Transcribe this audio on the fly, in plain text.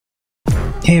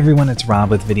Hey everyone, it's Rob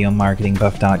with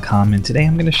VideoMarketingBuff.com, and today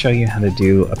I'm going to show you how to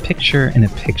do a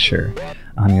picture-in-a-picture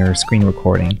on your screen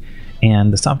recording.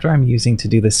 And the software I'm using to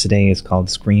do this today is called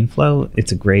Screenflow.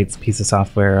 It's a great piece of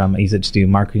software. I use it to do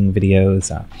marketing videos,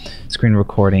 screen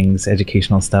recordings,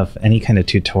 educational stuff, any kind of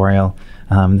tutorial.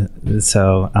 And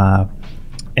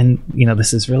you know,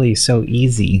 this is really so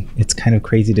easy. It's kind of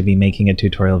crazy to be making a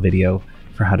tutorial video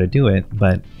for how to do it,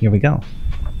 but here we go.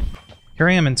 Here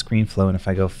I am in Screenflow, and if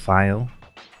I go File,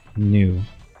 New,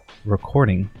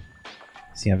 Recording,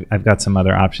 see I've got some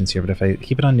other options here, but if I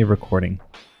keep it on New Recording,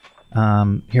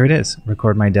 here it is,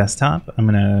 record my desktop. I'm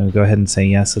gonna go ahead and say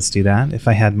yes, let's do that. If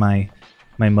I had my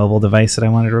mobile device that I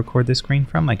wanted to record this screen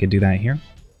from, I could do that here.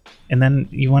 And then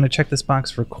you want to check this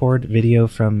box, record video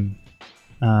from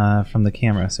the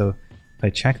camera. So if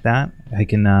I check that, I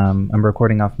can I'm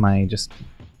recording off my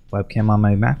webcam on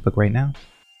my MacBook right now.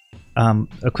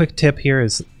 A quick tip here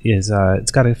is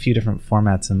it's got a few different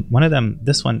formats, and one of them,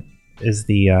 this one, is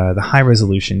the high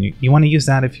resolution. You want to use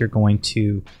that if you're going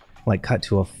to like cut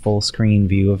to a full screen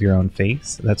view of your own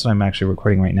face. That's what I'm actually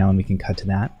recording right now, and we can cut to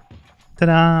that.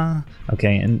 Ta-da!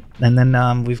 Okay, and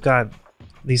then we've got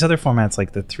these other formats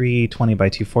like the 320 by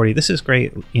 240. This is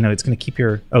great. You know, it's going to keep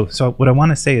your... Oh, so what I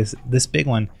want to say is this big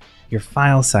one, your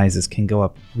file sizes can go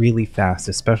up really fast,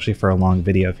 especially for a long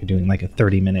video. If you're doing like a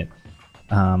 30-minute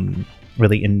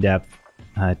really in-depth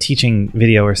teaching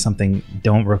video or something,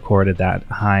 don't record at that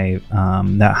high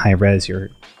res. You're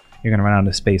going to run out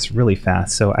of space really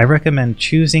fast. So I recommend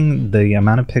choosing the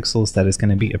amount of pixels that is going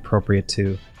to be appropriate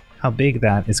to how big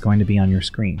that is going to be on your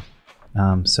screen.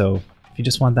 So if you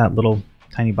just want that little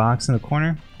tiny box in the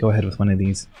corner, go ahead with one of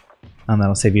these.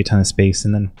 That'll save you a ton of space,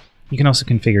 and then you can also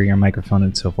configure your microphone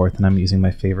and so forth. And I'm using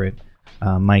my favorite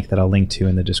mic that I'll link to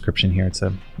in the description here. It's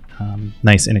a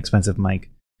nice, inexpensive mic.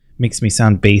 Makes me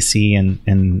sound bassy and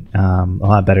a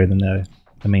lot better than the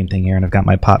main thing here. And I've got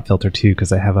my pop filter too,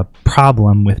 because I have a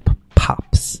problem with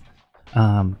pops.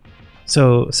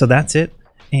 So that's it.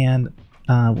 And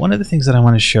one of the things that I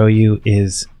want to show you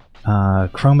is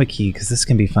Chromakey, because this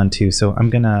can be fun too. So I'm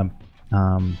gonna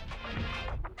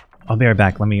I'll be right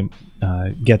back. Let me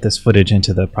get this footage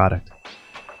into the product.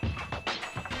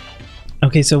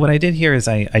 Okay, so what I did here is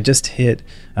I just hit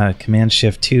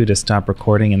Command-Shift-2 to stop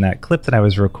recording, and that clip that I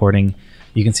was recording,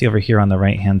 you can see over here on the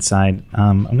right-hand side.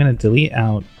 I'm going to delete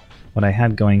out what I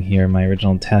had going here, my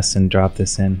original test, and drop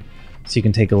this in so you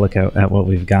can take a look at what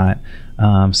we've got.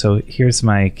 So here's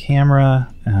my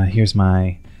camera, here's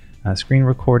my screen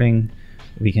recording.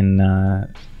 We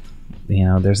can, you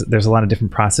know, there's a lot of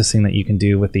different processing that you can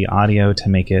do with the audio to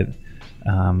make it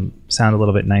sound a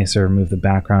little bit nicer, remove the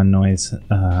background noise.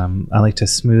 I like to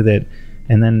smooth it,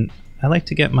 and then I like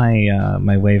to get my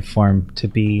my waveform to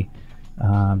be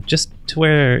just to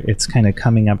where it's kind of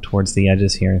coming up towards the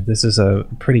edges here. This is a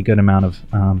pretty good amount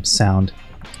of sound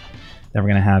that we're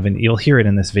going to have, and you'll hear it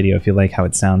in this video. If you like how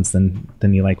it sounds, then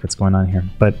you like what's going on here.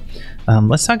 But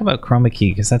let's talk about Chromakey,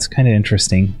 because that's kind of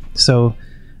interesting. So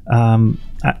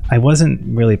I wasn't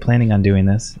really planning on doing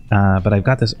this, but I've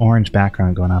got this orange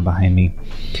background going on behind me.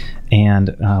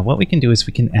 And what we can do is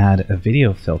we can add a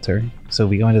video filter. So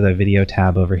we go into the video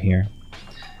tab over here,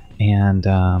 and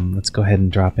let's go ahead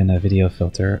and drop in a video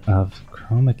filter of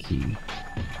Chromakey.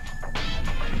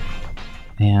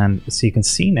 And so you can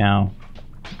see now,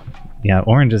 yeah,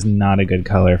 orange is not a good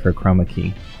color for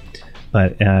Chromakey,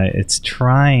 but it's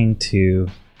trying to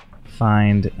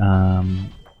find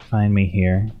me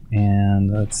here.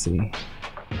 And let's see, what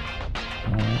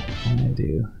can I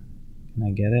do? Can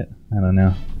I get it? I don't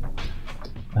know.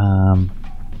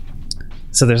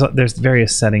 So there's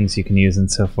various settings you can use and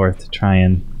so forth to try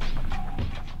and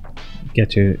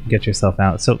get yourself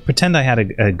out. So pretend I had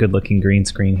a good looking green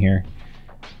screen here.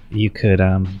 You could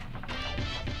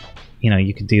you know,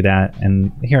 you could do that,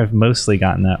 and here I've mostly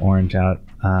gotten that orange out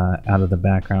of the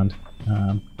background.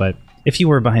 But if you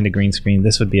were behind a green screen,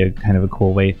 this would be a kind of a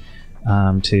cool way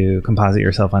to composite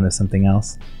yourself onto something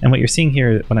else. And what you're seeing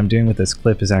here, what I'm doing with this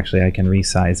clip, is actually I can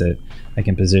resize it, I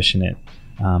can position it.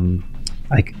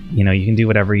 You know, you can do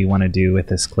whatever you want to do with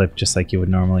this clip, just like you would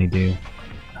normally do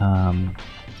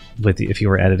if you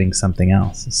were editing something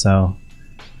else. So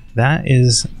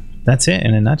that's it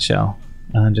in a nutshell.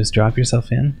 Just drop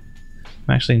yourself in.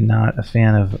 I'm actually not a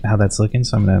fan of how that's looking,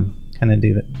 so I'm going to kind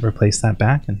of replace that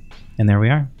back, and there we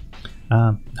are.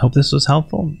 Hope this was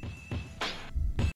helpful.